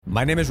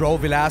My name is Raul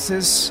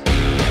Villacis,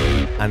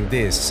 and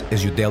this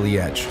is your Daily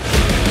Edge.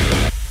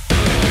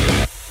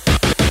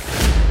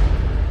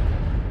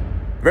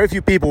 Very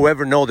few people will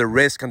ever know the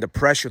risk and the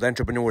pressure that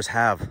entrepreneurs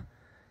have.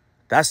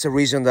 That's the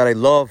reason that I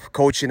love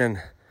coaching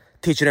and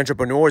teaching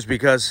entrepreneurs,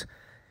 because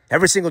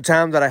every single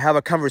time that I have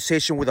a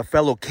conversation with a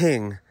fellow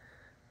king,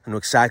 I know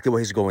exactly what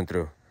he's going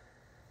through.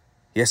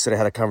 Yesterday I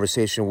had a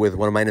conversation with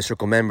one of my inner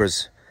circle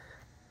members,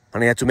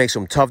 and he had to make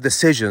some tough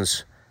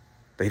decisions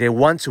that he didn't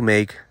want to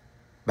make,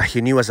 but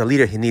he knew as a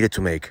leader he needed to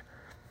make.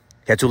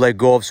 He had to let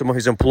go of some of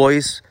his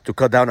employees to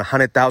cut down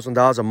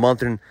 $100,000 a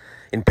month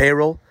in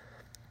payroll.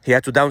 He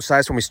had to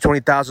downsize from his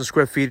 20,000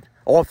 square feet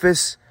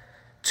office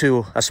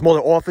to a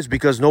smaller office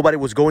because nobody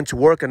was going to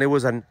work and it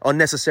was an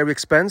unnecessary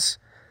expense.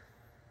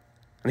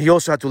 And he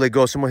also had to let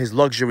go of some of his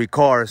luxury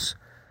cars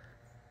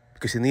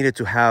because he needed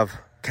to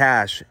have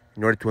cash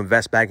in order to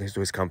invest back into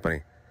his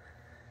company.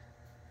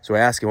 So I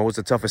asked him, what was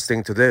the toughest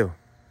thing to do?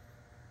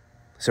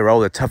 He said,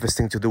 Raul, the toughest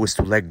thing to do is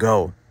to let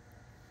go.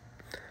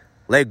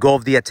 Let go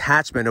of the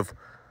attachment of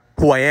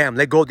who I am.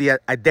 Let go of the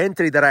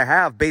identity that I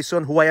have based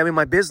on who I am in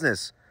my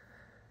business.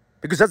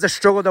 Because that's the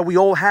struggle that we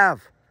all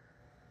have.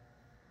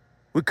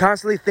 We're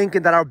constantly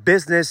thinking that our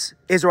business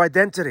is our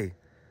identity.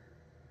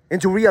 And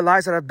to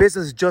realize that our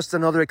business is just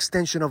another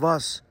extension of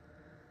us.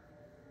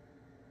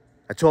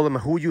 I told him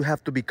who you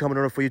have to become in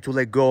order for you to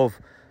let go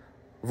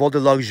of all the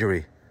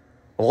luxury,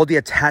 of all the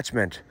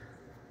attachment,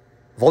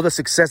 of all the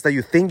success that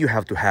you think you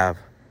have to have.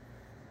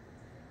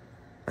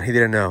 And he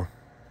didn't know.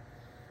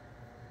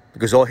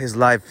 Because all his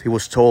life he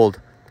was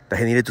told that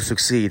he needed to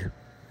succeed.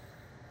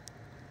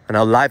 And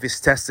now life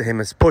is testing him,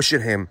 is pushing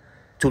him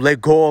to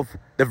let go of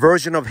the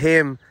version of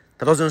him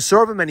that doesn't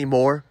serve him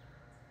anymore,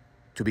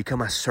 to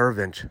become a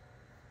servant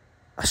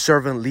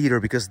leader,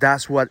 because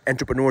that's what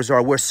entrepreneurs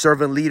are. We're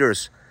servant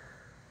leaders.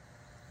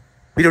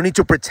 We don't need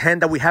to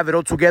pretend that we have it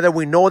all together.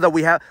 We know that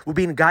we're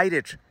being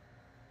guided.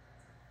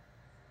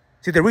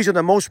 See, the reason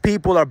that most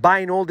people are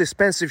buying all the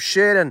expensive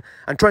shit and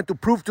trying to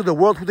prove to the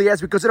world who they are is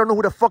because they don't know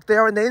who the fuck they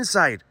are on the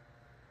inside.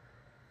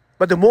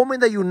 But the moment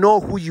that you know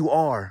who you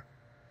are,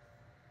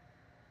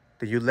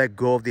 that you let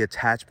go of the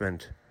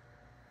attachment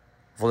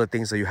of all the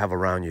things that you have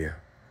around you.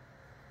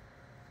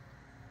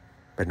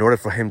 But in order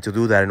for him to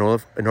do that, in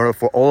order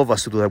for all of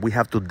us to do that, we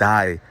have to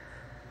die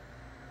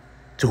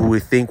to who we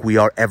think we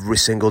are every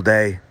single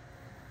day.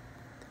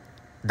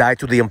 Die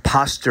to the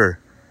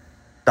impostor,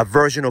 that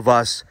version of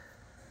us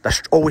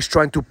that's always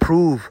trying to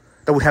prove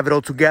that we have it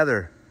all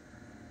together.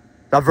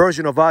 That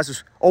version of us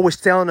is always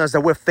telling us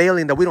that we're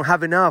failing, that we don't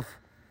have enough.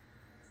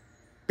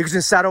 Because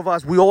inside of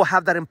us, we all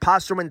have that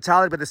imposter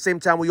mentality, but at the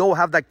same time, we all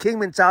have that king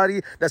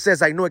mentality that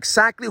says, I know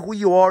exactly who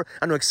you are.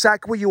 I know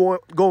exactly where you are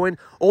going.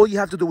 All you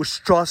have to do is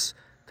trust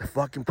the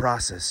fucking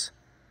process.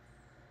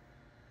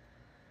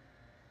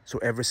 So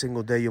every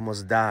single day, you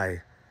must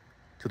die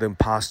to the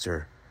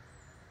imposter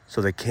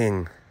so the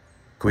king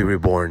could be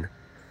reborn.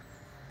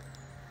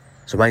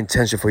 So my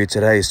intention for you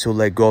today is to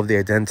let go of the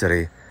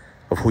identity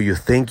of who you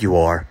think you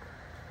are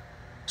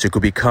so you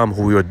could become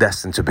who you are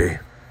destined to be.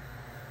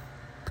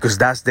 Because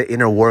that's the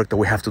inner work that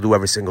we have to do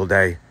every single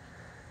day.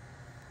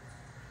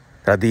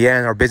 At the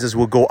end, our business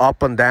will go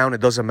up and down.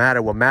 It doesn't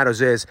matter. What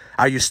matters is,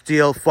 are you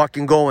still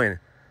fucking going?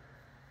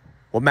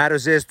 What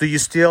matters is, do you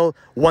still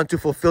want to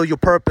fulfill your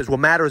purpose? What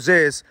matters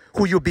is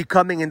who you're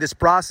becoming in this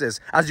process.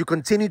 As you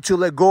continue to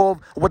let go of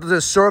what doesn't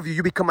serve you,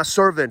 you become a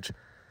servant.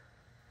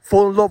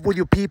 Fall in love with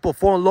your people.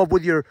 Fall in love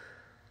with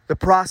the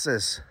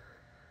process.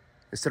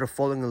 Instead of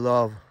falling in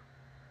love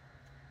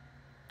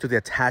to the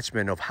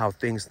attachment of how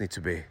things need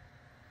to be.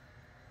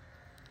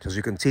 As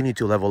you continue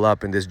to level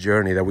up in this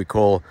journey that we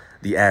call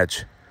the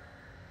edge,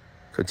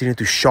 continue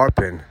to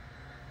sharpen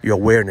your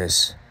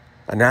awareness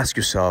and ask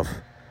yourself,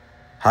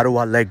 how do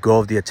I let go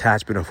of the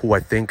attachment of who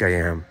I think I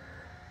am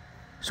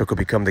so I could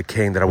become the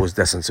king that I was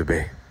destined to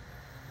be?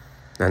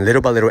 And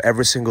little by little,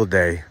 every single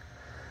day,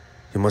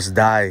 you must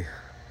die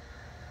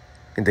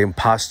in the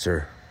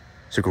imposter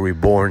so you could be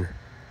reborn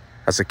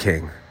as a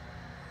king.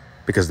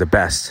 Because the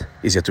best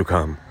is yet to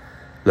come.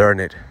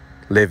 Learn it,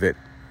 live it,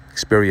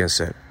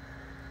 experience it.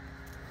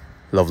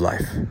 Love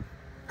life.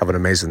 Have an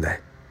amazing day.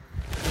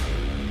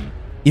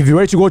 If you're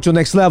ready to go to the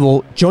next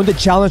level, join the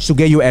challenge to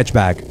get your edge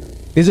back.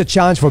 This is a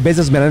challenge for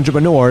businessmen and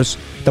entrepreneurs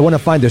that want to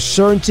find the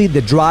certainty,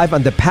 the drive,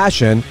 and the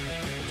passion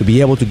to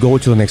be able to go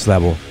to the next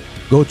level.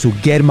 Go to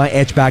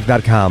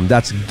getmyedgeback.com.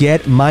 That's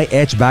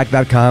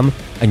getmyedgeback.com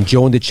and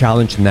join the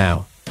challenge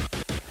now.